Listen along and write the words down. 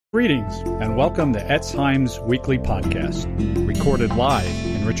Greetings, and welcome to Etzheim's weekly podcast, recorded live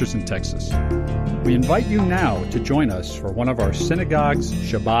in Richardson, Texas. We invite you now to join us for one of our synagogue's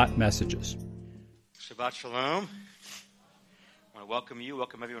Shabbat messages. Shabbat Shalom. I want to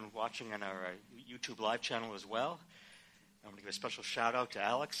welcome everyone watching on our YouTube live channel as well. I'm going to give a special shout out to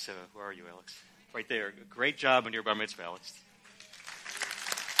Alex. Where are you, Alex? Right there. Great job on your bar mitzvah, Alex.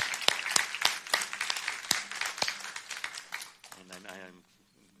 And then I am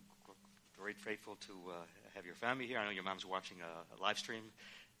very grateful to have your family here. I know your mom's watching a live stream,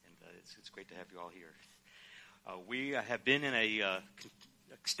 and it's great to have you all here. We have been in a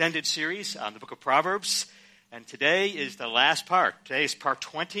extended series on the book of Proverbs, and today is the last part. Today is part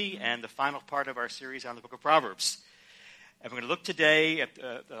 20 and the final part of our series on the book of Proverbs. And we're going to look today at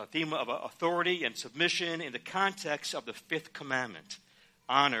the theme of authority and submission in the context of the fifth commandment: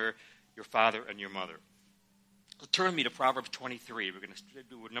 honor your father and your mother. So turn me to Proverbs 23. We're going to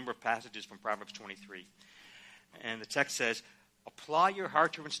do a number of passages from Proverbs 23. And the text says, "Apply your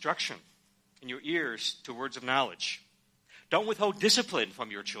heart to instruction and your ears to words of knowledge. Don't withhold discipline from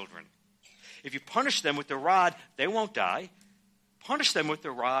your children. If you punish them with the rod, they won't die. Punish them with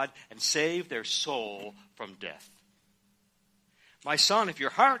the rod and save their soul from death. My son, if your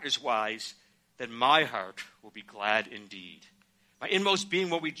heart is wise, then my heart will be glad indeed. My inmost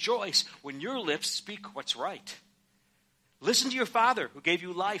being will rejoice when your lips speak what's right. Listen to your father who gave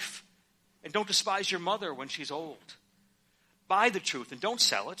you life, and don't despise your mother when she's old. Buy the truth and don't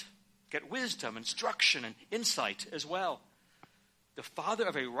sell it. Get wisdom, instruction, and insight as well. The father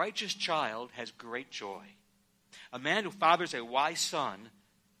of a righteous child has great joy. A man who fathers a wise son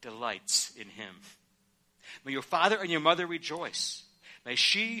delights in him. May your father and your mother rejoice. May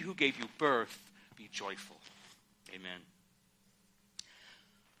she who gave you birth be joyful." Amen.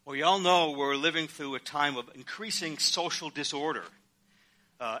 Well, we all know we're living through a time of increasing social disorder.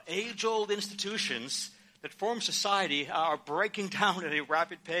 Age-old institutions that form society are breaking down at a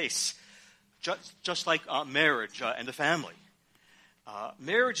rapid pace, just like marriage and the family.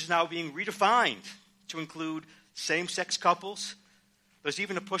 Marriage is now being redefined to include same-sex couples. There's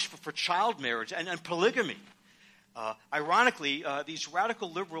even a push for child marriage and polygamy. Ironically, these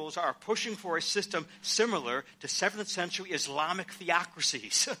radical liberals are pushing for a system similar to 7th century Islamic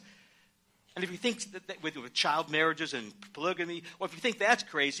theocracies. And if you think that with child marriages and polygamy, well, if you think that's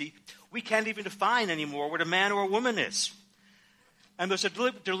crazy, we can't even define anymore what a man or a woman is. And there's a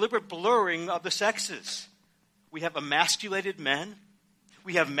deliberate blurring of the sexes. We have emasculated men.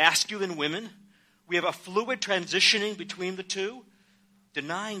 We have masculine women. We have a fluid transitioning between the two,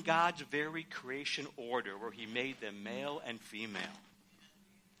 denying God's very creation order where he made them male and female.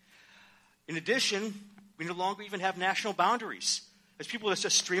 In addition, we no longer even have national boundaries. As people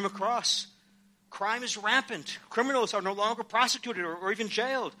just stream across. Crime is rampant. Criminals are no longer prosecuted or even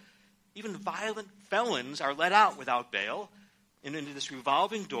jailed. Even violent felons are let out without bail and into this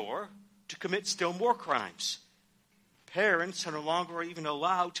revolving door to commit still more crimes. Parents are no longer even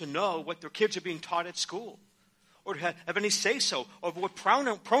allowed to know what their kids are being taught at school, or to have any say-so over what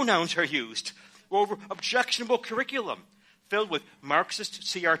pronouns are used, or over objectionable curriculum filled with Marxist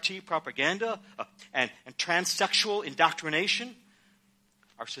CRT propaganda and transsexual indoctrination.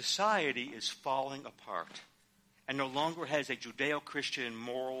 Our society is falling apart and no longer has a Judeo-Christian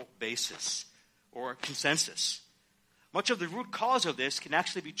moral basis or consensus. Much of the root cause of this can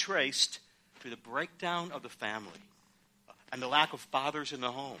actually be traced to the breakdown of the family and the lack of fathers in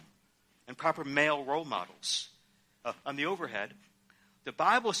the home and proper male role models. On the overhead, the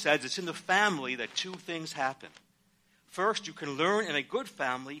Bible says it's in the family that two things happen. First, you can learn in a good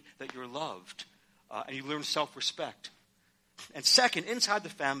family that you're loved, and you learn self-respect. And second, inside the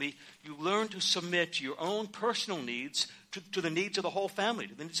family, you learn to submit your own personal needs to the needs of the whole family,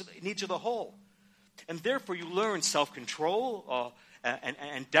 to the needs of the whole. And therefore, you learn self-control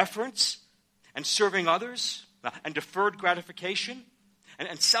and deference and serving others and deferred gratification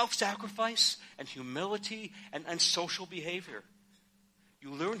and self-sacrifice and humility and social behavior.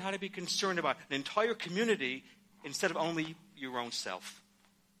 You learn how to be concerned about an entire community instead of only your own self.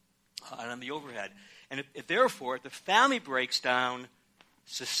 And on the overhead. And therefore, if the family breaks down,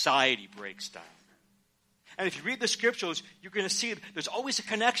 society breaks down. And if you read the scriptures, you're going to see there's always a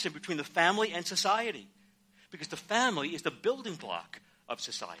connection between the family and society, because the family is the building block of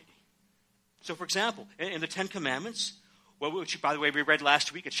society. So, for example, in the Ten Commandments, which, by the way, we read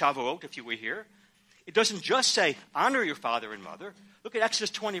last week at Shavuot, if you were here, it doesn't just say, honor your father and mother. Look at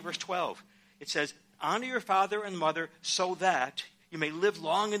Exodus 20, verse 12. It says, honor your father and mother so that you may live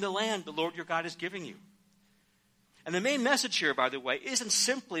long in the land the Lord your God is giving you. And the main message here, by the way, isn't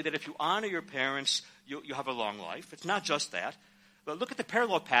simply that if you honor your parents, you have a long life. It's not just that. But look at the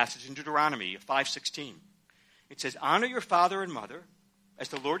parallel passage in Deuteronomy 5:16. It says, honor your father and mother, as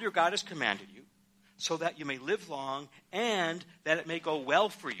the Lord your God has commanded you, so that you may live long and that it may go well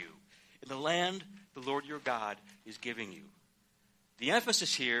for you in the land the Lord your God is giving you. The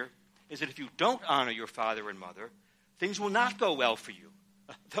emphasis here is that if you don't honor your father and mother, things will not go well for you.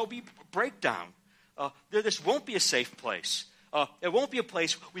 There'll be breakdown. This won't be a safe place. It won't be a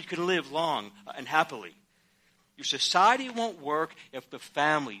place where you can live long and happily. Your society won't work if the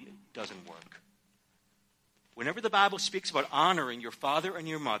family doesn't work. Whenever the Bible speaks about honoring your father and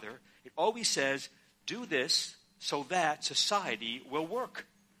your mother, it always says, do this so that society will work.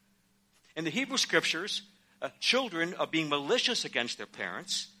 In the Hebrew Scriptures, children are being malicious against their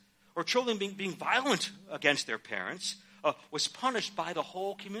parents, or children being violent against their parents, was punished by the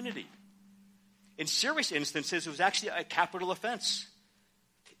whole community. In serious instances, it was actually a capital offense.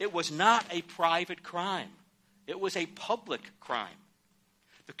 It was not a private crime. It was a public crime.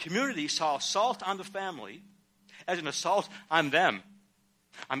 The community saw assault on the family as an assault on them,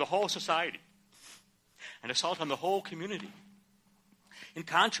 on the whole society, an assault on the whole community. In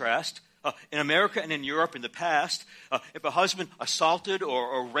contrast, in America and in Europe in the past, if a husband assaulted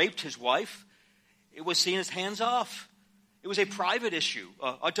or raped his wife, it was seen as hands off. It was a private issue,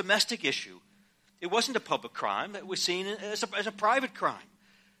 a domestic issue. It wasn't a public crime. It was seen as a private crime.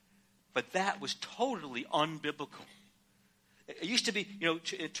 But that was totally unbiblical. It used to be,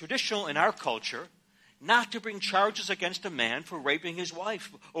 traditional in our culture not to bring charges against a man for raping his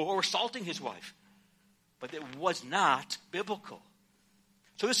wife or assaulting his wife. But it was not biblical.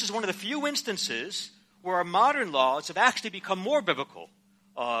 So this is one of the few instances where our modern laws have actually become more biblical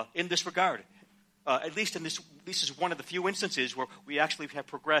in this regard. At least this is one of the few instances where we actually have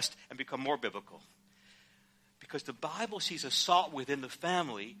progressed and become more biblical. Because the Bible sees assault within the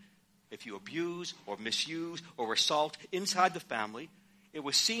family. If you abuse or misuse or assault inside the family, it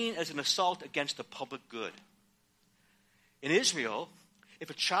was seen as an assault against the public good. In Israel, if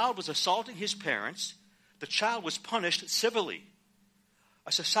a child was assaulting his parents, the child was punished civilly.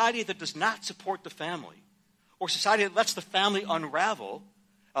 A society that does not support the family, or society that lets the family unravel,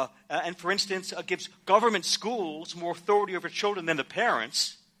 and for instance, gives government schools more authority over children than the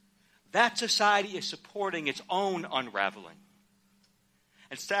parents, that society is supporting its own unraveling.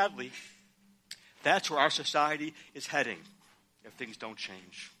 And sadly, that's where our society is heading if things don't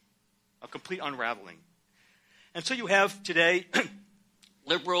change. A complete unraveling. And so you have today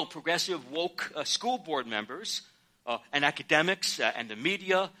liberal, progressive, woke school board members and academics and the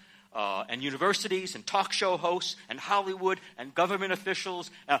media and universities and talk show hosts and Hollywood and government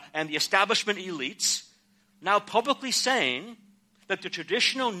officials and the establishment elites now publicly saying that the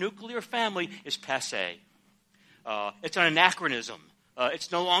traditional nuclear family is passé. It's an anachronism.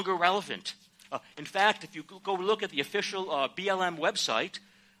 It's no longer relevant. In fact, if you go look at the official BLM website,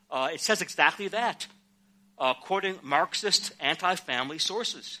 it says exactly that, quoting Marxist anti-family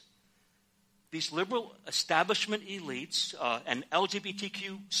sources. These liberal establishment elites and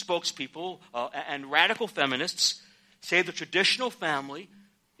LGBTQ spokespeople and radical feminists say the traditional family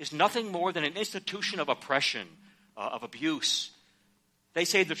is nothing more than an institution of oppression, of abuse. They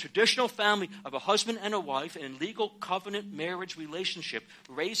say the traditional family of a husband and a wife in legal covenant marriage relationship,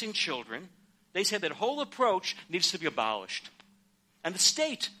 raising children, they say that whole approach needs to be abolished. And the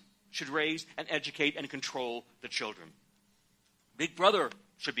state should raise and educate and control the children. Big Brother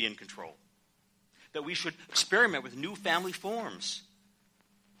should be in control. That we should experiment with new family forms.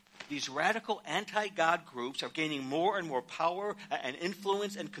 These radical anti-God groups are gaining more and more power and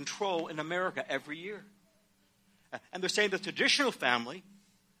influence and control in America every year. And they're saying the traditional family,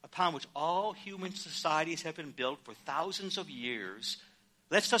 upon which all human societies have been built for thousands of years,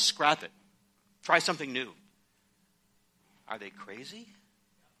 let's just scrap it. Try something new. Are they crazy?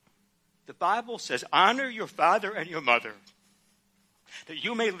 The Bible says, honor your father and your mother, that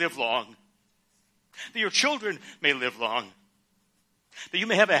you may live long, that your children may live long, that you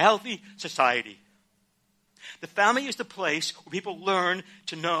may have a healthy society. The family is the place where people learn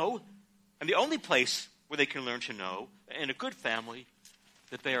to know, and the only place where they can learn to know, in a good family,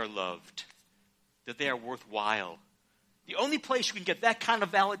 that they are loved, that they are worthwhile. The only place you can get that kind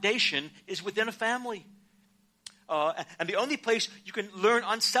of validation is within a family. And the only place you can learn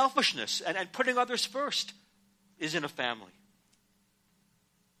unselfishness and putting others first is in a family.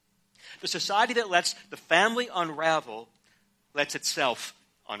 The society that lets the family unravel lets itself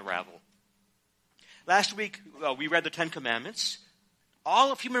unravel. Last week, we read the Ten Commandments.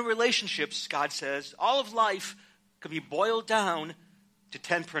 All of human relationships, God says, all of life can be boiled down to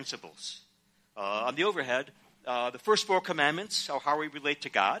 10 principles. On the overhead, the first 4 commandments are how we relate to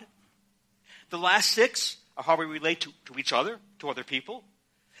God. The last 6 are how we relate to each other, to other people.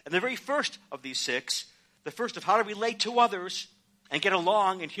 And the very first of these 6, the first of how to relate to others and get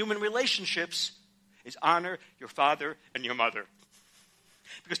along in human relationships, is honor your father and your mother.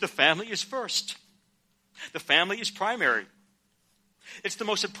 Because the family is first. The family is primary. It's the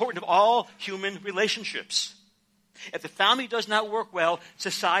most important of all human relationships. If the family does not work well,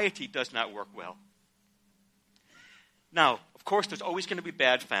 society does not work well. Now, of course, there's always going to be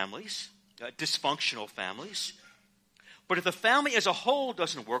bad families, dysfunctional families. But if the family as a whole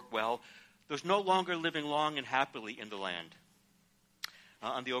doesn't work well, there's no longer living long and happily in the land.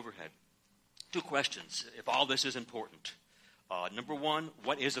 On the overhead, 2 questions, if all this is important. Number 1,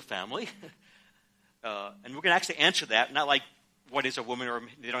 what is a family? And we're going to actually answer that, not like what is a woman, or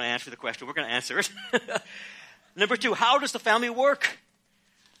they don't answer the question. We're going to answer it. Number 2, how does the family work?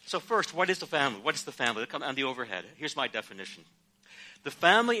 So first, what is the family? What is the family? Look on the overhead. Here's my definition. The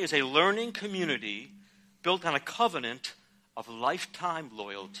family is a learning community built on a covenant of lifetime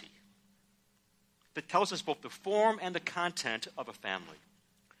loyalty that tells us both the form and the content of a family.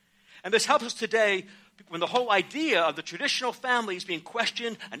 And this helps us today when the whole idea of the traditional family is being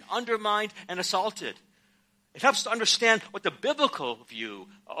questioned and undermined and assaulted. It helps us to understand what the biblical view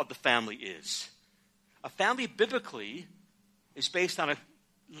of the family is. A family biblically is based on a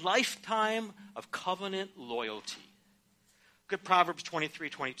lifetime of covenant loyalty. Look at Proverbs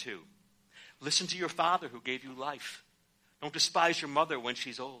 23:22. Listen to your father who gave you life. Don't despise your mother when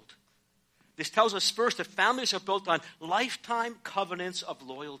she's old. This tells us first that families are built on lifetime covenants of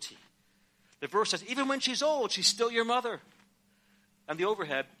loyalty. The verse says, even when she's old, she's still your mother. On the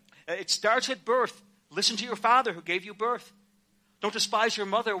overhead, it starts at birth. Listen to your father who gave you birth. Don't despise your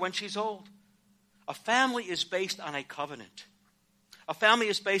mother when she's old. A family is based on a covenant. A family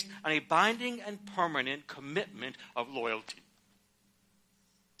is based on a binding and permanent commitment of loyalty.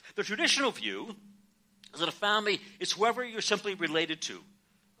 The traditional view is that a family is whoever you're simply related to.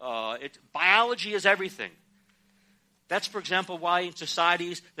 Biology is everything. That's, for example, why in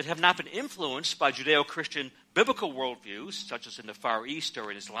societies that have not been influenced by Judeo-Christian biblical worldviews, such as in the Far East or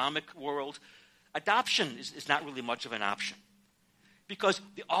in Islamic world, adoption is not really much of an option. Because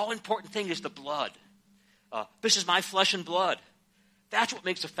the all-important thing is the blood. This is my flesh and blood. That's what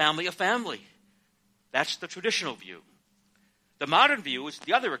makes a family a family. That's the traditional view. The modern view is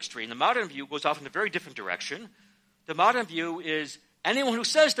the other extreme. The modern view goes off in a very different direction. The modern view is anyone who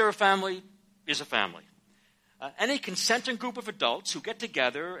says they're a family is a family. Any consenting group of adults who get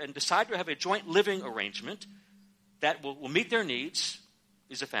together and decide to have a joint living arrangement that will meet their needs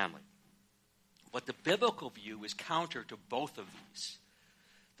is a family. But the biblical view is counter to both of these.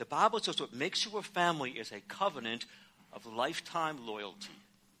 The Bible says what makes you a family is a covenant of lifetime loyalty.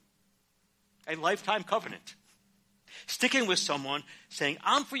 A lifetime covenant. Sticking with someone, saying,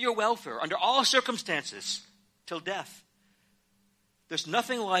 I'm for your welfare under all circumstances till death. There's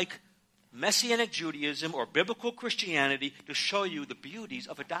nothing like Messianic Judaism or biblical Christianity to show you the beauties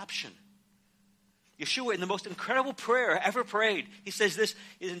of adoption. Yeshua, in the most incredible prayer ever prayed, he says this,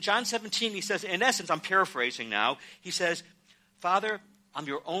 in John 17, he says, in essence, I'm paraphrasing now, he says, Father, I'm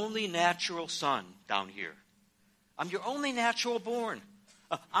your only natural son down here. I'm your only natural born.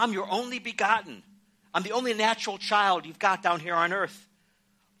 I'm your only begotten. I'm the only natural child you've got down here on earth.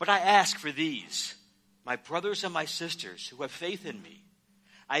 But I ask for these, my brothers and my sisters who have faith in me.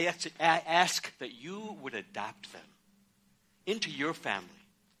 I ask that you would adopt them into your family.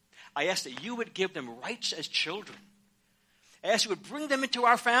 I ask that you would give them rights as children. I ask you would bring them into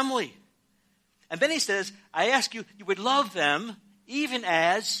our family. And then he says, I ask you would love them even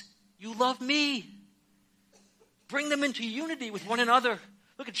as you love me. Bring them into unity with one another.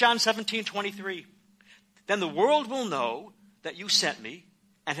 Look at John 17:23. Then the world will know that you sent me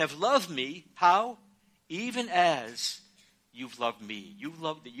and have loved me, how? Even as you've loved me.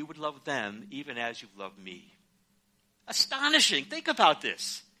 That you would love them even as you've loved me. Astonishing. Think about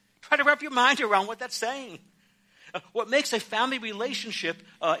this. Try to wrap your mind around what that's saying. What makes a family relationship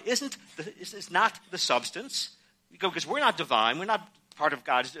is not the substance. Because we're not divine. We're not part of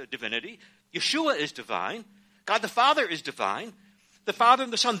God's divinity. Yeshua is divine. God the Father is divine. The Father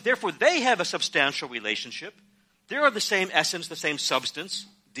and the Son, therefore, they have a substantial relationship. They are the same essence, the same substance,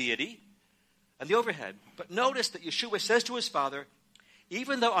 deity. And the overhead. But notice that Yeshua says to his Father,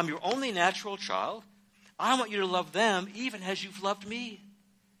 even though I'm your only natural child, I want you to love them even as you've loved me.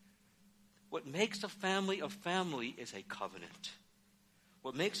 What makes a family is a covenant.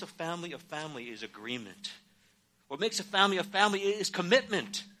 What makes a family is agreement. What makes a family is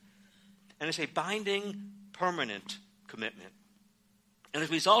commitment. And it's a binding, permanent commitment. And as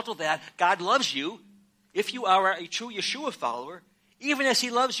a result of that, God loves you if you are a true Yeshua follower, even as he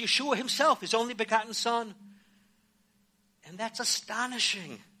loves Yeshua himself, his only begotten Son. And that's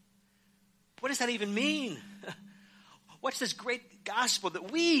astonishing. What does that even mean? What's this great gospel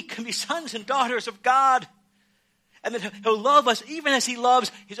that we can be sons and daughters of God, and that he'll love us even as he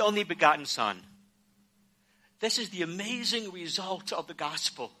loves his only begotten Son? This is the amazing result of the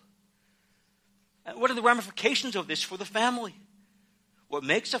gospel. And what are the ramifications of this for the family? What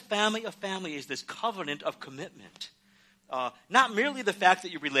makes a family is this covenant of commitment. Not merely the fact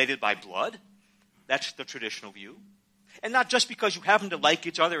that you're related by blood. That's the traditional view. And not just because you happen to like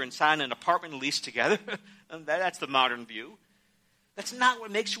each other and sign an apartment lease together. That's the modern view. That's not what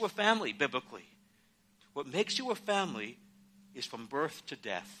makes you a family biblically. What makes you a family is from birth to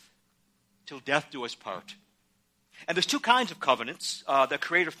death, till death do us part. And there's two kinds of covenants that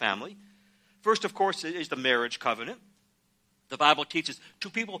create a family. First, of course, is the marriage covenant. The Bible teaches two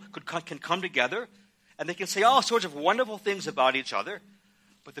people can come together, and they can say all sorts of wonderful things about each other.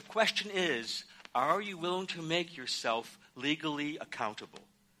 But the question is, are you willing to make yourself legally accountable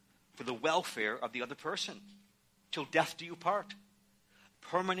for the welfare of the other person? Till death do you part.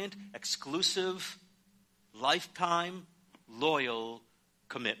 Permanent, exclusive, lifetime, loyal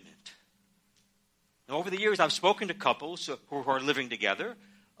commitment. Now, over the years, I've spoken to couples who are living together,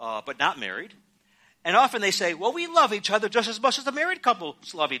 but not married. And often they say, well, we love each other just as much as the married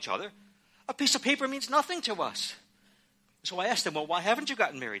couples love each other. A piece of paper means nothing to us. So I ask them, well, why haven't you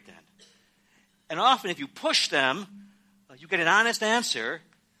gotten married then? And often if you push them, you get an honest answer,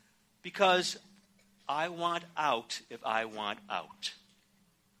 because I want out if I want out.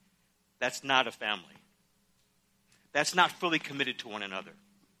 That's not a family. That's not fully committed to one another.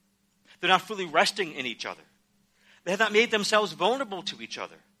 They're not fully resting in each other. They have not made themselves vulnerable to each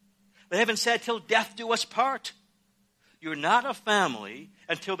other. They haven't said, till death do us part. You're not a family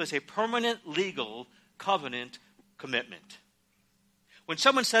until there's a permanent legal covenant commitment. When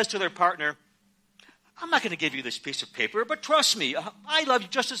someone says to their partner, I'm not going to give you this piece of paper, but trust me, I love you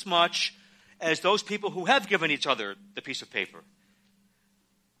just as much as those people who have given each other the piece of paper.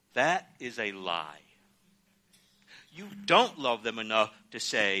 That is a lie. You don't love them enough to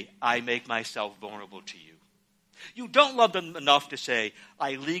say, I make myself vulnerable to you. You don't love them enough to say,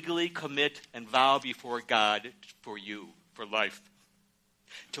 I legally commit and vow before God for you, for life,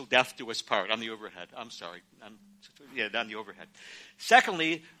 till death do us part. On the overhead. I'm sorry. On the overhead.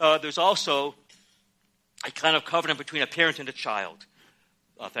 Secondly, there's also a kind of covenant between a parent and a child.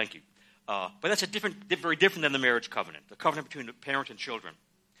 Thank you. But that's very different than the marriage covenant, the covenant between the parent and children.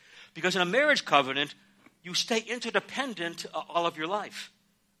 Because in a marriage covenant, you stay interdependent all of your life.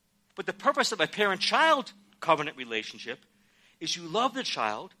 But the purpose of a parent-child covenant relationship is you love the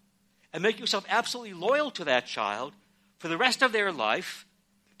child and make yourself absolutely loyal to that child for the rest of their life.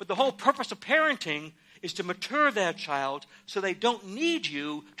 But the whole purpose of parenting is to mature that child so they don't need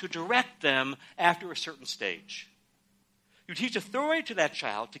you to direct them after a certain stage. You teach authority to that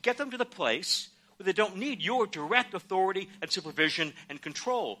child to get them to the place where they don't need your direct authority and supervision and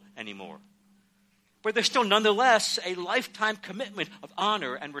control anymore. But there's still nonetheless a lifetime commitment of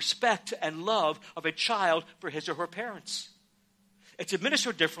honor and respect and love of a child for his or her parents. It's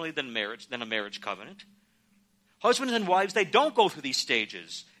administered differently than a marriage covenant. Husbands and wives, they don't go through these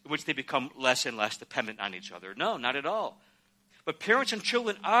stages in which they become less and less dependent on each other. No, not at all. But parents and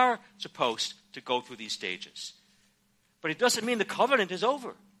children are supposed to go through these stages. But it doesn't mean the covenant is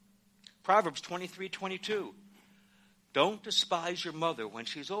over. Proverbs 23:22. Don't despise your mother when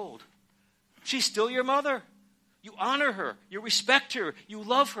she's old. She's still your mother. You honor her. You respect her. You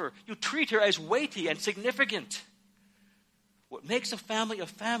love her. You treat her as weighty and significant. What makes a family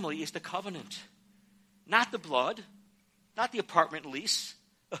is the covenant. Not the blood. Not the apartment lease.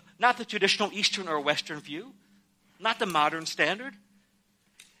 Not the traditional Eastern or Western view. Not the modern standard.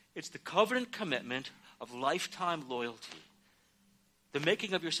 It's the covenant commitment of lifetime loyalty. The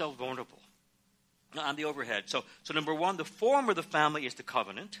making of yourself vulnerable. Now, on the overhead. So number one, the form of the family is the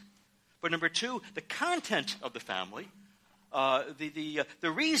covenant. But number two, the content of the family, the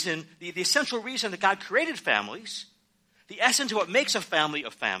essential reason that God created families, the essence of what makes a family,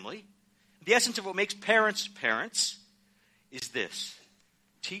 the essence of what makes parents, is this: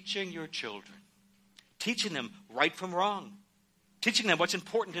 teaching your children, teaching them right from wrong, teaching them what's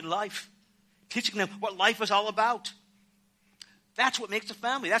important in life, teaching them what life is all about. That's what makes a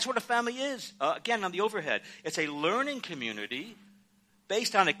family. That's what a family is. Again, on the overhead, it's a learning community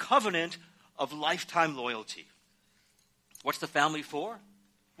based on a covenant of lifetime loyalty. What's the family for?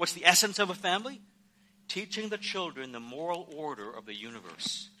 What's the essence of a family? Teaching the children the moral order of the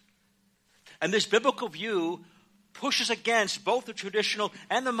universe. And this biblical view pushes against both the traditional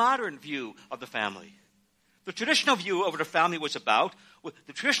and the modern view of the family. The traditional view of what a family was about,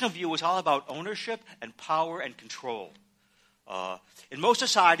 the traditional view was all about ownership and power and control. In most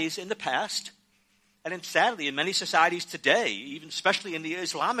societies in the past, and sadly in many societies today, even especially in the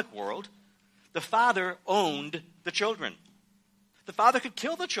Islamic world, the father owned the children. The father could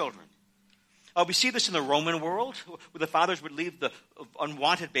kill the children. We see this in the Roman world, where the fathers would leave the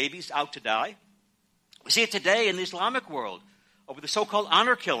unwanted babies out to die. We see it today in the Islamic world, with the so-called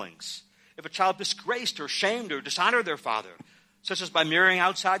honor killings. If a child disgraced or shamed or dishonored their father, such as by marrying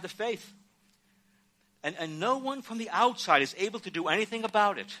outside the faith. And no one from the outside is able to do anything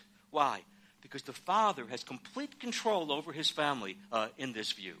about it. Why? Because the father has complete control over his family in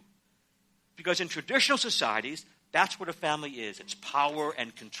this view. Because in traditional societies, that's what a family is. It's power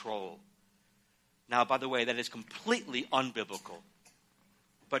and control. Now, by the way, that is completely unbiblical.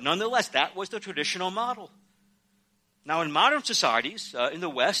 But nonetheless, that was the traditional model. Now, in modern societies, in the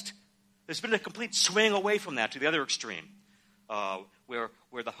West, there's been a complete swing away from that to the other extreme,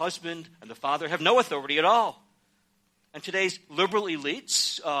 where the husband and the father have no authority at all. And today's liberal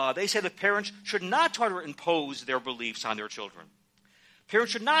elites, they say that parents should not try to impose their beliefs on their children.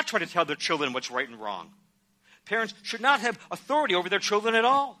 Parents should not try to tell their children what's right and wrong. Parents should not have authority over their children at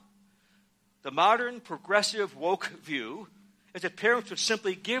all. The modern, progressive, woke view is that parents should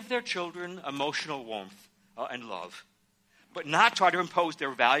simply give their children emotional warmth and love, but not try to impose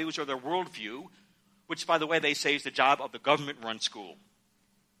their values or their worldview, which, by the way, they say is the job of the government-run school.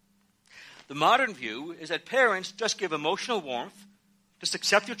 The modern view is that parents just give emotional warmth, just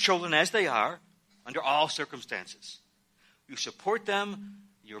accept your children as they are under all circumstances. You support them,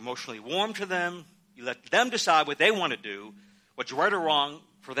 you're emotionally warm to them, you let them decide what they want to do, what's right or wrong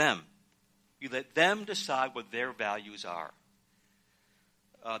for them. You let them decide what their values are.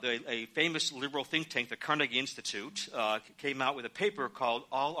 A famous liberal think tank, the Carnegie Institute, came out with a paper called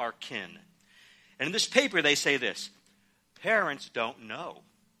All Our Kin. And in this paper, they say this: parents don't know.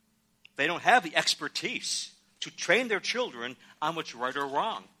 They don't have the expertise to train their children on what's right or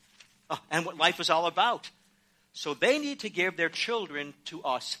wrong and what life is all about. So they need to give their children to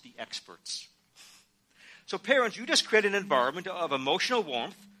us, the experts. So parents, you just create an environment of emotional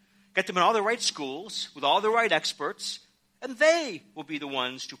warmth, get them in all the right schools with all the right experts, and they will be the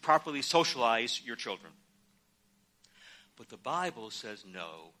ones to properly socialize your children. But the Bible says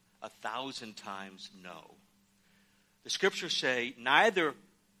no, 1,000 times no. The scriptures say neither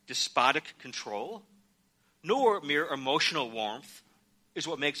despotic control nor mere emotional warmth is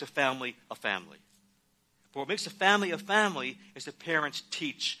what makes a family a family. But what makes a family is that parents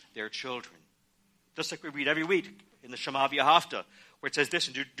teach their children. Just like we read every week in the Shema V'Ahavta, where it says this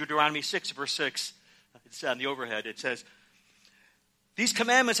in Deuteronomy 6, verse 6. It's on the overhead. It says, "These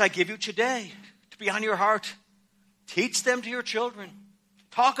commandments I give you today to be on your heart. Teach them to your children.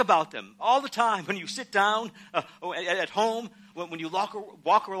 Talk about them all the time when you sit down at home, when you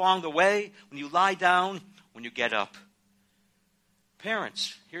walk along the way, when you lie down, when you get up."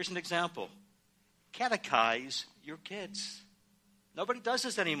 Parents, here's an example. Catechize your kids. Nobody does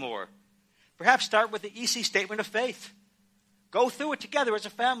this anymore. Perhaps start with the easy statement of faith. Go through it together as a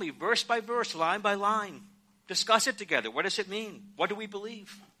family, verse by verse, line by line. Discuss it together. What does it mean? What do we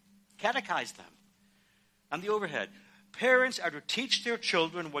believe? Catechize them. On the overhead, parents are to teach their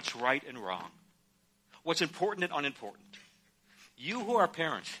children what's right and wrong, what's important and unimportant. You who are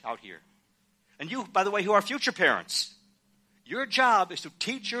parents out here, and you, by the way, who are future parents, your job is to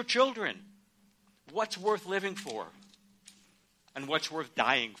teach your children what's worth living for and what's worth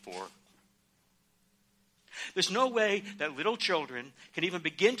dying for. There's no way that little children can even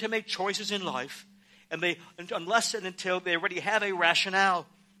begin to make choices in life unless and until they already have a rationale.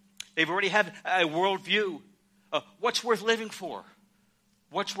 They've already have a worldview. What's worth living for?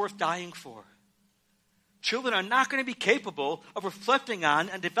 What's worth dying for? Children are not going to be capable of reflecting on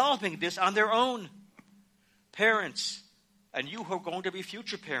and developing this on their own. Parents, and you who are going to be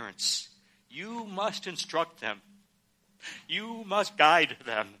future parents, you must instruct them. You must guide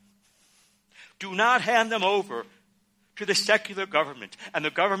them. Do not hand them over to the secular government and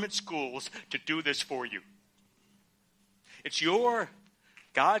the government schools to do this for you. It's your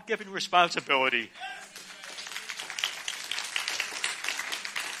God-given responsibility.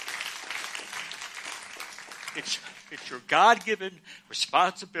 It's your God-given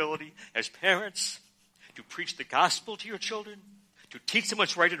responsibility as parents to preach the gospel to your children, to teach them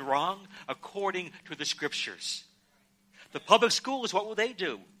what's right and wrong according to the scriptures. The public schools, what will they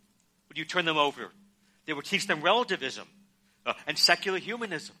do when you turn them over? They will teach them relativism and secular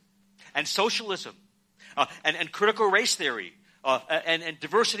humanism and socialism and critical race theory and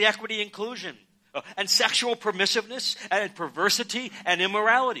diversity, equity, inclusion and sexual permissiveness and perversity and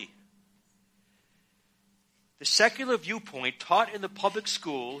immorality. The secular viewpoint taught in the public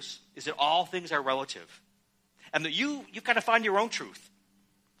schools is that all things are relative and that you've got to find your own truth,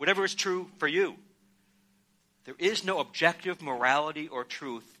 whatever is true for you. There is no objective morality or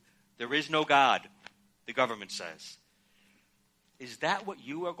truth. There is no God, the government says. Is that what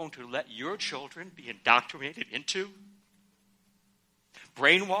you are going to let your children be indoctrinated into?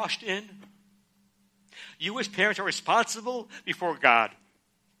 Brainwashed in? You as parents are responsible before God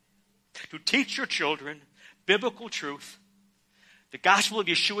to teach your children biblical truth, the gospel of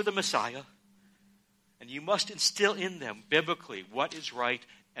Yeshua the Messiah, and you must instill in them biblically what is right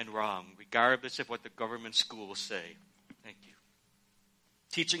and wrong, regardless of what the government schools say. Thank you.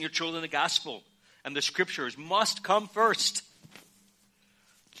 Teaching your children the gospel and the scriptures must come first.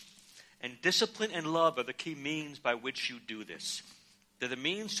 And discipline and love are the key means by which you do this. They're the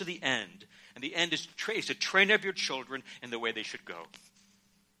means to the end. And the end is to train up your children in the way they should go.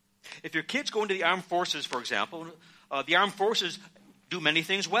 If your kids go into the armed forces, for example, the armed forces do many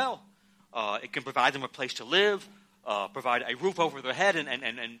things well. It can provide them a place to live, provide a roof over their head,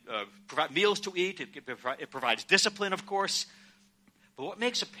 and provide meals to eat. It provides discipline, of course. But what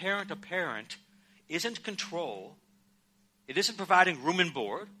makes a parent isn't control. It isn't providing room and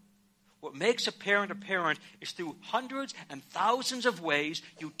board. What makes a parent is through hundreds and thousands of ways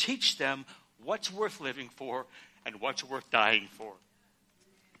you teach them what's worth living for and what's worth dying for.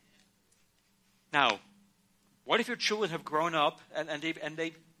 Now, what if your children have grown up and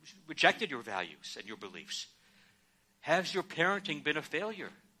they've rejected your values and your beliefs? Has your parenting been a failure?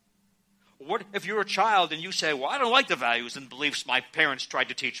 What if you're a child and you say, well, I don't like the values and beliefs my parents tried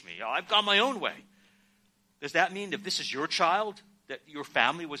to teach me. I've gone my own way. Does that mean if this is your child, that your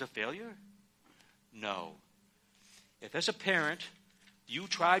family was a failure? No. If as a parent, you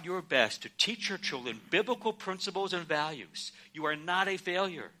tried your best to teach your children biblical principles and values, you are not a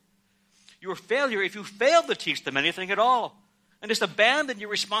failure. You're a failure if you fail to teach them anything at all and just abandon your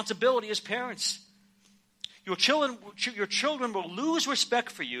responsibility as parents. Your children will lose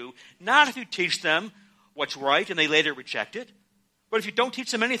respect for you, not if you teach them what's right and they later reject it, but if you don't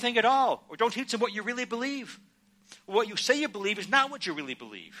teach them anything at all, or don't teach them what you really believe. What you say you believe is not what you really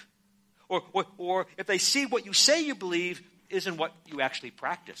believe. Or if they see what you say you believe isn't what you actually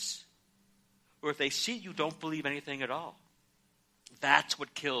practice. Or if they see you don't believe anything at all. That's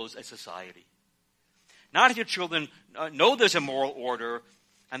what kills a society. Not if your children know there's a moral order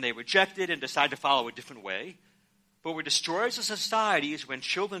and they reject it and decide to follow a different way. But what destroys a society is when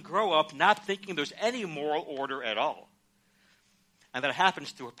children grow up not thinking there's any moral order at all. And that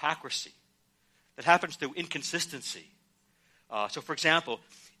happens through hypocrisy. That happens through inconsistency. So, for example,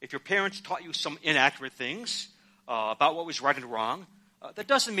 if your parents taught you some inaccurate things about what was right and wrong, that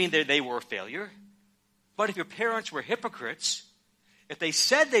doesn't mean that they were a failure. But if your parents were hypocrites, if they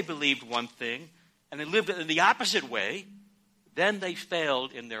said they believed one thing and they lived it in the opposite way, then they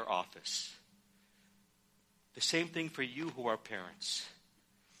failed in their office. The same thing for you who are parents.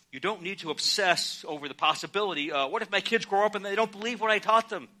 You don't need to obsess over the possibility, what if my kids grow up and they don't believe what I taught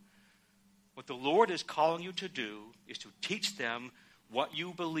them? What the Lord is calling you to do is to teach them what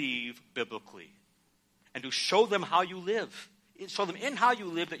you believe biblically and to show them how you live. Show them in how you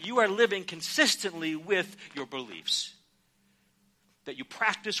live that you are living consistently with your beliefs, that you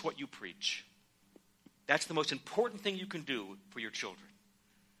practice what you preach. That's the most important thing you can do for your children.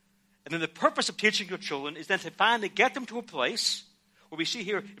 And then the purpose of teaching your children is then to finally get them to a place where we see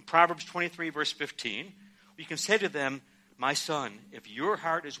here in Proverbs 23, verse 15, where you can say to them, my son, if your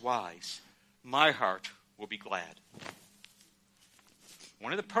heart is wise, my heart will be glad.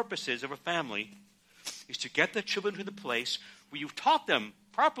 One of the purposes of a family is to get the children to the place where you've taught them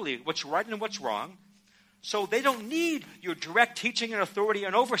properly what's right and what's wrong, so they don't need your direct teaching and authority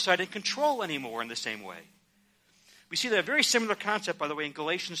and oversight and control anymore in the same way. We see that a very similar concept, by the way, in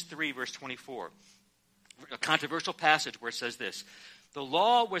Galatians 3, verse 24. A controversial passage where it says this: the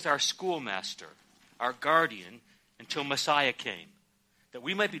law was our schoolmaster, our guardian, until Messiah came, that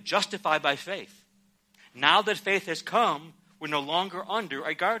we might be justified by faith. Now that faith has come, we're no longer under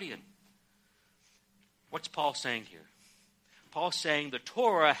a guardian. What's Paul saying here? Paul's saying the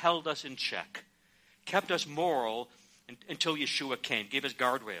Torah held us in check, kept us moral until Yeshua came, gave us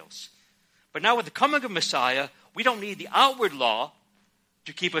guardrails. But now with the coming of Messiah, we don't need the outward law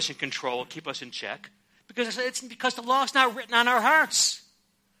to keep us in control, keep us in check, because the law is not written on our hearts.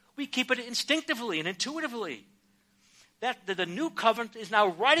 We keep it instinctively and intuitively. That the new covenant is now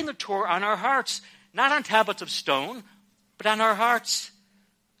writing the Torah on our hearts, not on tablets of stone, but on our hearts.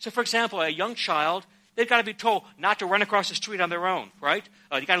 So, for example, a young child, they've got to be told not to run across the street on their own, right?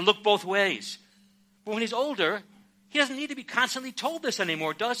 You got to look both ways. But when he's older, he doesn't need to be constantly told this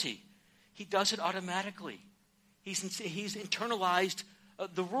anymore, does he? He does it automatically. He's internalized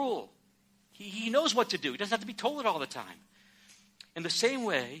the rule. He knows what to do. He doesn't have to be told it all the time. In the same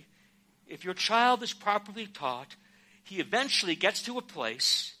way, if your child is properly taught, he eventually gets to a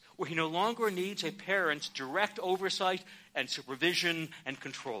place where he no longer needs a parent's direct oversight and supervision and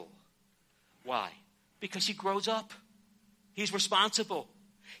control. Why? Because he grows up. He's responsible.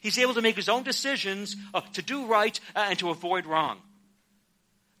 He's able to make his own decisions to do right and to avoid wrong.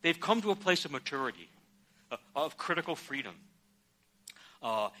 They've come to a place of maturity, of critical freedom.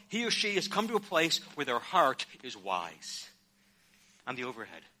 He or she has come to a place where their heart is wise. On the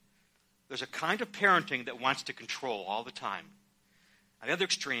overhead, there's a kind of parenting that wants to control all the time. On the other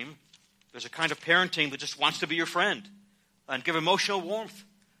extreme, there's a kind of parenting that just wants to be your friend and give emotional warmth.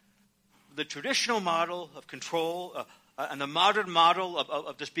 The traditional model of control and the modern model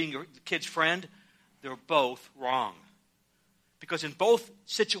of just being your kid's friend, they're both wrong. Because in both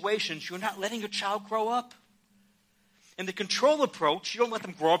situations, you're not letting your child grow up. In the control approach, you don't let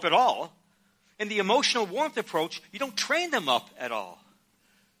them grow up at all. In the emotional warmth approach, you don't train them up at all.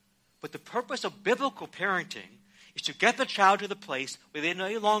 But the purpose of biblical parenting is to get the child to the place where they no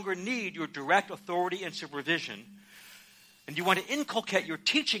longer need your direct authority and supervision. And you want to inculcate your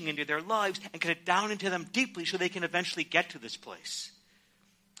teaching into their lives and get it down into them deeply so they can eventually get to this place.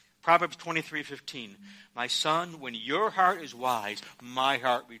 Proverbs 23:15, my son, when your heart is wise, my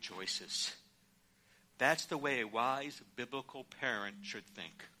heart rejoices. That's the way a wise biblical parent should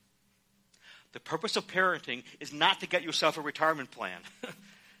think. The purpose of parenting is not to get yourself a retirement plan.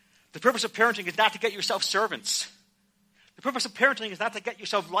 The purpose of parenting is not to get yourself servants. The purpose of parenting is not to get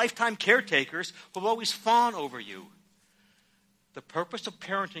yourself lifetime caretakers who will always fawn over you. The purpose of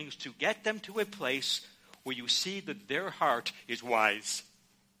parenting is to get them to a place where you see that their heart is wise.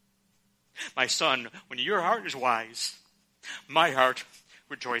 My son, when your heart is wise, my heart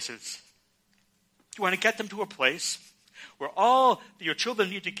rejoices. You want to get them to a place where all that your children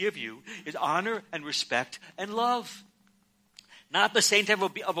need to give you is honor and respect and love. Not the same type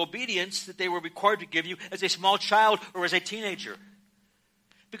of obedience that they were required to give you as a small child or as a teenager.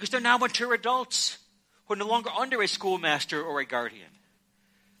 Because they're now mature adults who are no longer under a schoolmaster or a guardian.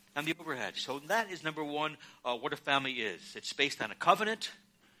 And the overhead. So that is number one, what a family is. It's based on a covenant,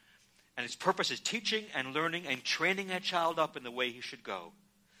 and its purpose is teaching and learning and training that child up in the way he should go.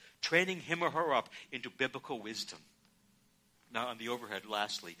 Training him or her up into biblical wisdom. Now on the overhead,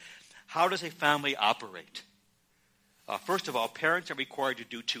 lastly, how does a family operate? First of all, parents are required to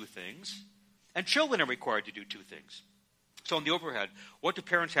do two things, and children are required to do two things. So on the overhead, what do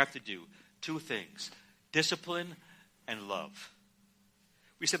parents have to do? Two things, discipline and love.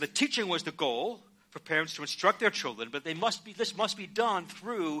 We said that teaching was the goal for parents to instruct their children, but this must be done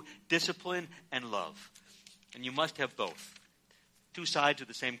through discipline and love. And you must have both. Two sides of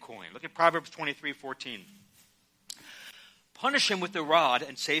the same coin. Look at Proverbs 23:14. Punish him with the rod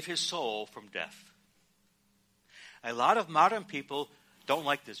and save his soul from death. A lot of modern people don't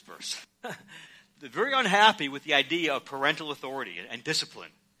like this verse. They're very unhappy with the idea of parental authority and discipline.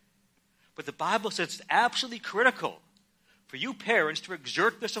 But the Bible says it's absolutely critical for you parents to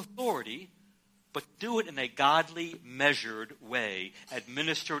exert this authority, but do it in a godly, measured way,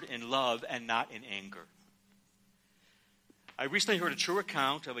 administered in love and not in anger. I recently heard a true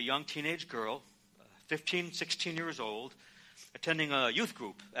account of a young teenage girl, 15, 16 years old, attending a youth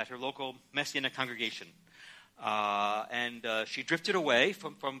group at her local Messianic congregation. And she drifted away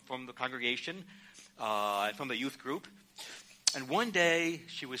from the congregation and from the youth group. And one day,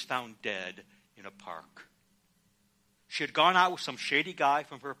 she was found dead in a park. She had gone out with some shady guy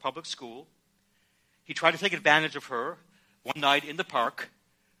from her public school. He tried to take advantage of her one night in the park,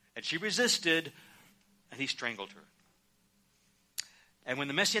 and she resisted, and he strangled her. And when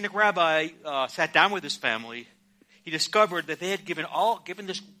the Messianic rabbi sat down with his family, he discovered that they had given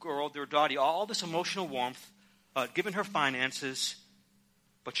this girl, their daughter, all this emotional warmth, given her finances,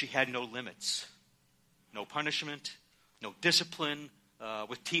 but she had no limits, no punishment, no discipline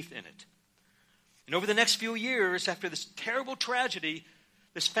with teeth in it. And over the next few years, after this terrible tragedy,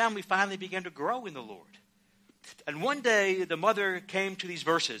 this family finally began to grow in the Lord. And one day, the mother came to these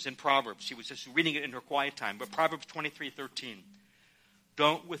verses in Proverbs. She was just reading it in her quiet time, but Proverbs 23:13.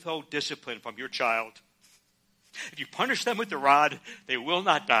 Don't withhold discipline from your child. If you punish them with the rod, they will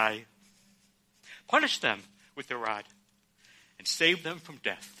not die. Punish them with the rod and save them from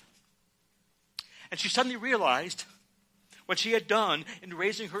death. And she suddenly realized what she had done in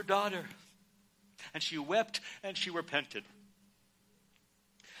raising her daughter. And she wept and she repented.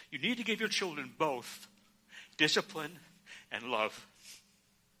 You need to give your children both discipline and love.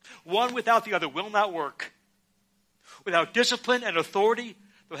 One without the other will not work. Without discipline and authority,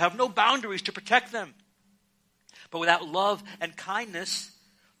 they'll have no boundaries to protect them. But without love and kindness,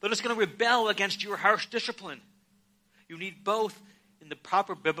 They're just going to rebel against your harsh discipline. You need both in the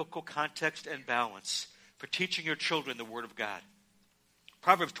proper biblical context and balance for teaching your children the Word of God.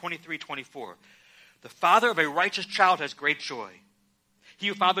 Proverbs 23:24. The father of a righteous child has great joy. He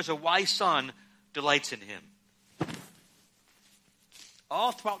who fathers a wise son delights in him.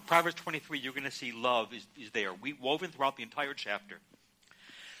 All throughout Proverbs 23, you're going to see love is there, woven throughout the entire chapter.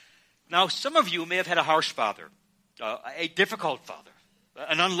 Now, some of you may have had a harsh father, a difficult father,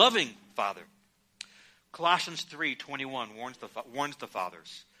 an unloving father. Colossians 3:21 warns the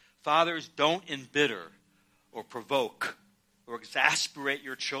fathers. Fathers, don't embitter or provoke or exasperate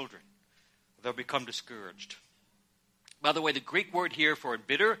your children. They'll become discouraged. By the way, the Greek word here for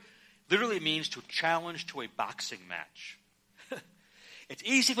embitter literally means to challenge to a boxing match. It's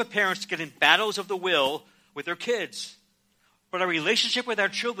easy for parents to get in battles of the will with their kids. But our relationship with our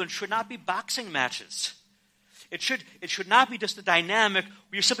children should not be boxing matches. It should not be just a dynamic where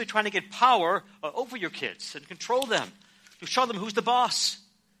you're simply trying to get power over your kids and control them, to show them who's the boss.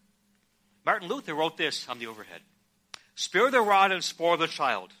 Martin Luther wrote this on the overhead. Spare the rod and spoil the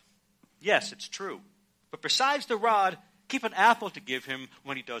child. Yes, it's true. But besides the rod, keep an apple to give him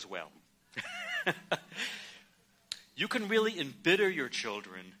when he does well. You can really embitter your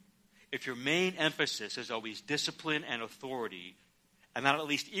children if your main emphasis is always discipline and authority, and not at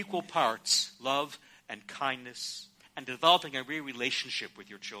least equal parts love and kindness, and developing a real relationship with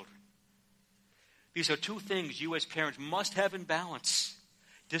your children. These are two things you as parents must have in balance,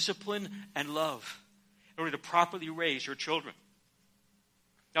 discipline and love, in order to properly raise your children.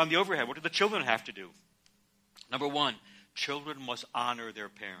 Now, on the overhead, what do the children have to do? Number one, children must honor their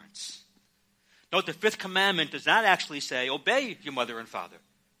parents. Note the fifth commandment does not actually say, obey your mother and father.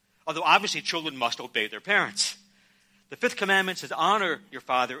 Although obviously children must obey their parents. The fifth commandment says, honor your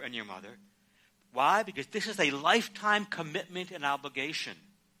father and your mother. Why? Because this is a lifetime commitment and obligation.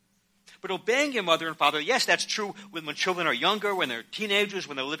 But obeying your mother and father, yes, that's true when children are younger, when they're teenagers,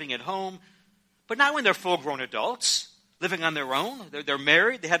 when they're living at home. But not when they're full-grown adults, living on their own. They're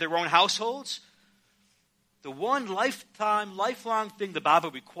married, they have their own households. The one lifelong thing the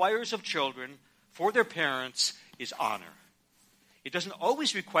Bible requires of children for their parents is honor. It doesn't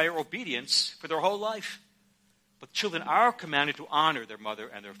always require obedience for their whole life. But children are commanded to honor their mother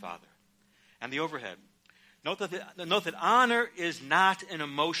and their father. And the overhead. Note that honor is not an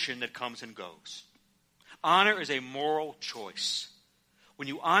emotion that comes and goes. Honor is a moral choice. When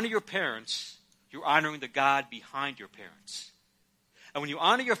you honor your parents, you're honoring the God behind your parents. And when you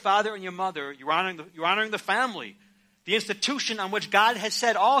honor your father and your mother, you're honoring the family, the institution on which God has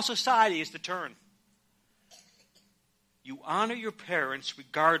said all society is to turn. You honor your parents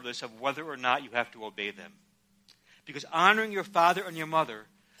regardless of whether or not you have to obey them. Because honoring your father and your mother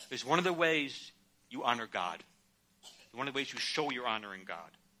is one of the ways you honor God. One of the ways you show you're honoring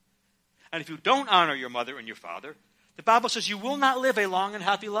God. And if you don't honor your mother and your father, the Bible says you will not live a long and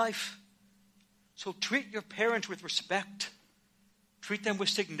happy life. So treat your parents with respect. Treat them with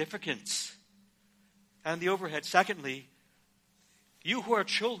significance. And the overhead, secondly, you who are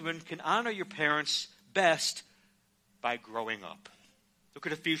children can honor your parents best by growing up. Look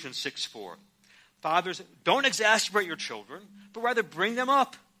at Ephesians 6:4. Fathers, don't exasperate your children, but rather bring them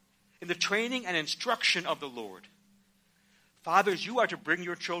up in the training and instruction of the Lord. Fathers, you are to bring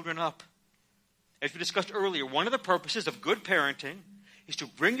your children up. As we discussed earlier, one of the purposes of good parenting is to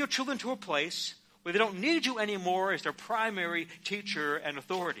bring your children to a place where they don't need you anymore as their primary teacher and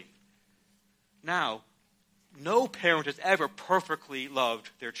authority. Now, no parent has ever perfectly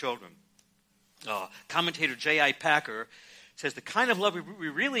loved their children. Commentator J.I. Packer says the kind of love we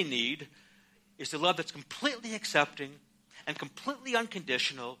really need is the love that's completely accepting and completely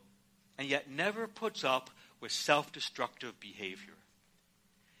unconditional and yet never puts up with self-destructive behavior.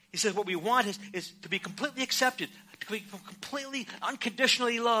 He says what we want is to be completely accepted, to be completely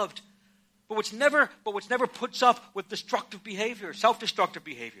unconditionally loved. But what's never puts up with destructive behavior, self-destructive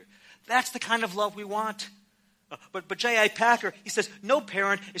behavior. That's the kind of love we want. But J.I. Packer, he says, no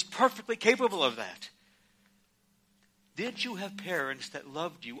parent is perfectly capable of that. Did you have parents that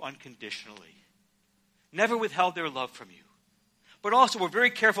loved you unconditionally? Never withheld their love from you. But also were very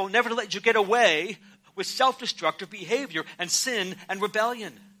careful never to let you get away with self-destructive behavior and sin and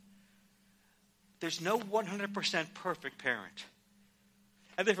rebellion. There's no 100% perfect parent.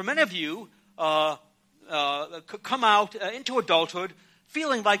 And then for many of you, come out into adulthood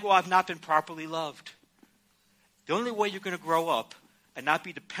feeling like, well, I've not been properly loved. The only way you're going to grow up and not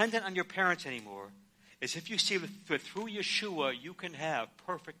be dependent on your parents anymore is if you see that through Yeshua you can have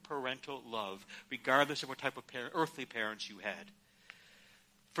perfect parental love, regardless of what type of earthly parents you had.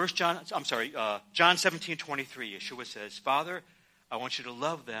 John 17:23, Yeshua says, Father, I want you to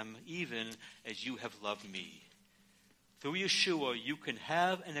love them even as you have loved me. Through Yeshua, you can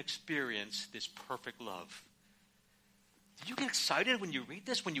have and experience this perfect love. Do you get excited when you read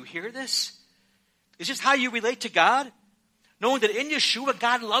this, when you hear this? Is this how you relate to God? Knowing that in Yeshua,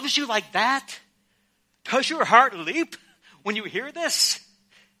 God loves you like that? Does your heart leap when you hear this?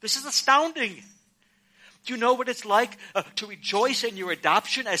 This is astounding. Do you know what it's like to rejoice in your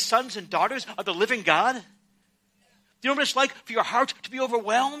adoption as sons and daughters of the living God? Do you know what it's like for your heart to be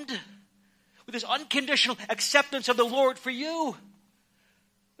overwhelmed with this unconditional acceptance of the Lord for you?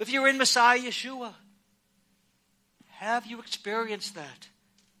 If you're in Messiah Yeshua, have you experienced that?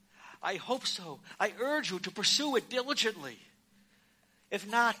 I hope so. I urge you to pursue it diligently. If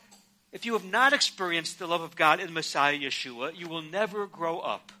not, if you have not experienced the love of God in Messiah Yeshua, you will never grow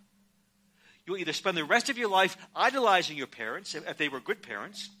up. You will either spend the rest of your life idolizing your parents, if they were good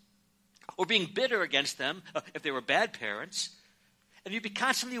parents, or being bitter against them, if they were bad parents, and you'd be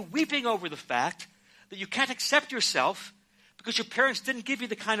constantly weeping over the fact that you can't accept yourself because your parents didn't give you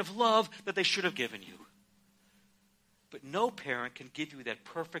the kind of love that they should have given you. But no parent can give you that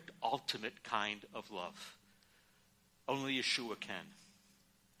perfect, ultimate kind of love. Only Yeshua can.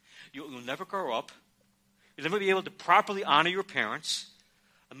 You'll never grow up. You'll never be able to properly honor your parents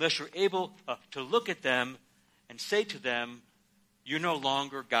unless you're able to look at them and say to them, you're no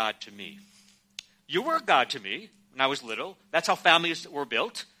longer God to me. You were God to me when I was little. That's how families were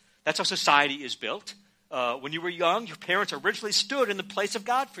built. That's how society is built. When you were young, your parents originally stood in the place of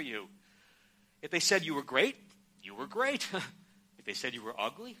God for you. If they said you were great, you were great. If they said you were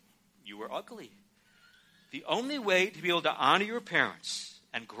ugly, you were ugly. The only way to be able to honor your parents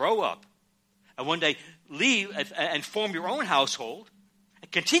and grow up and one day leave and form your own household and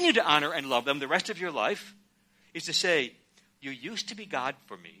continue to honor and love them the rest of your life is to say, you used to be God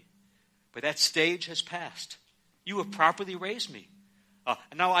for me, but that stage has passed. You have properly raised me.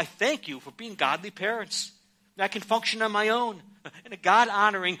 And now I thank you for being godly parents. And I can function on my own in a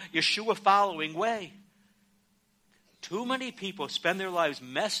God-honoring, Yeshua-following way. Too many people spend their lives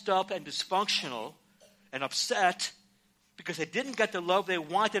messed up and dysfunctional and upset because they didn't get the love they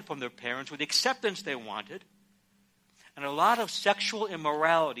wanted from their parents or the acceptance they wanted. And a lot of sexual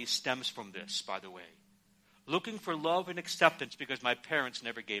immorality stems from this, by the way. Looking for love and acceptance because my parents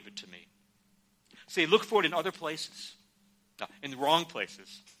never gave it to me. So they look for it in other places, in the wrong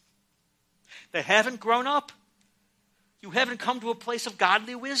places. They haven't grown up. You haven't come to a place of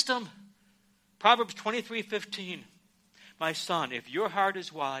godly wisdom. Proverbs 23:15. My son, if your heart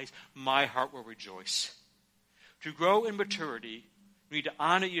is wise, my heart will rejoice. To grow in maturity, you need to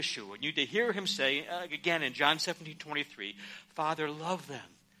honor Yeshua. You need to hear him say, again in John 17:23, Father, love them,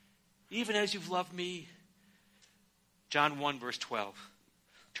 even as you've loved me. John 1, verse 12.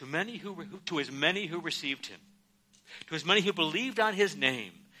 To as many who received him, to as many who believed on his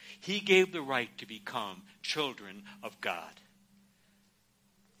name, he gave the right to become children of God.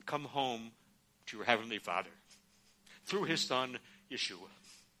 Come home to your heavenly Father through his Son, Yeshua.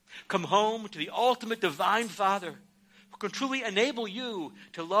 Come home to the ultimate divine Father who can truly enable you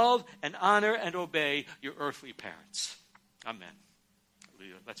to love and honor and obey your earthly parents. Amen.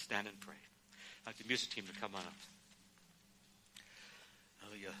 Let's stand and pray. I'd like the music team to come on up.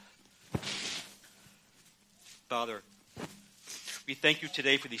 Hallelujah. Father, we thank you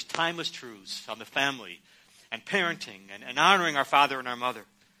today for these timeless truths on the family and parenting and honoring our father and our mother.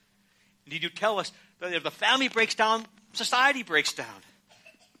 Indeed, you tell us that if the family breaks down, society breaks down.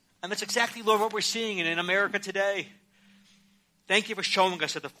 And that's exactly, Lord, what we're seeing in America today. Thank you for showing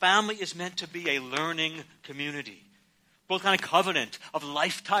us that the family is meant to be a learning community, both on a covenant of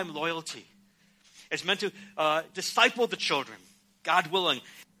lifetime loyalty. It's meant to disciple the children, God willing,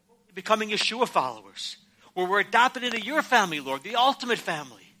 becoming Yeshua followers, where we're adopted into your family, Lord, the ultimate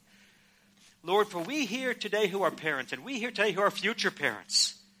family. Lord, for we here today who are parents, and we here today who are future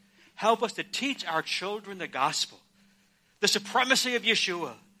parents, help us to teach our children the gospel, the supremacy of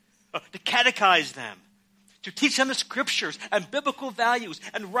Yeshua, to catechize them, to teach them the scriptures and biblical values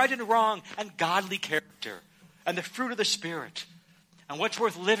and right and wrong and godly character and the fruit of the Spirit and what's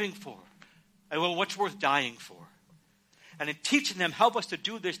worth living for and what's worth dying for. And in teaching them, help us to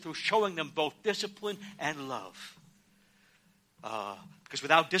do this through showing them both discipline and love. Because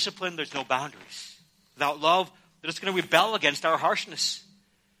without discipline, there's no boundaries. Without love, they're just going to rebel against our harshness.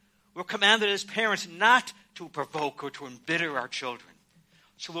 We're commanded as parents not to provoke or to embitter our children.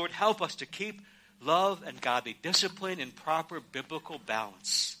 So, Lord, help us to keep love and godly discipline in proper biblical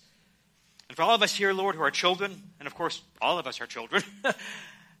balance. And for all of us here, Lord, who are children, and of course, all of us are children,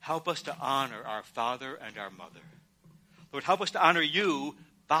 help us to honor our father and our mother. Lord, help us to honor you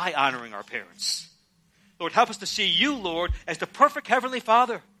by honoring our parents. Lord, help us to see you, Lord, as the perfect Heavenly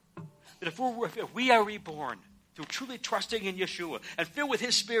Father. That if we are reborn through truly trusting in Yeshua and filled with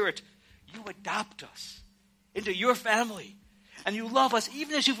His Spirit, you adopt us into your family. And you love us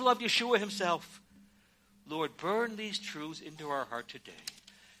even as you've loved Yeshua Himself. Lord, burn these truths into our heart today.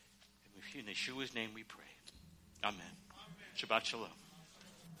 In Yeshua's name we pray. Amen. Shabbat Shalom.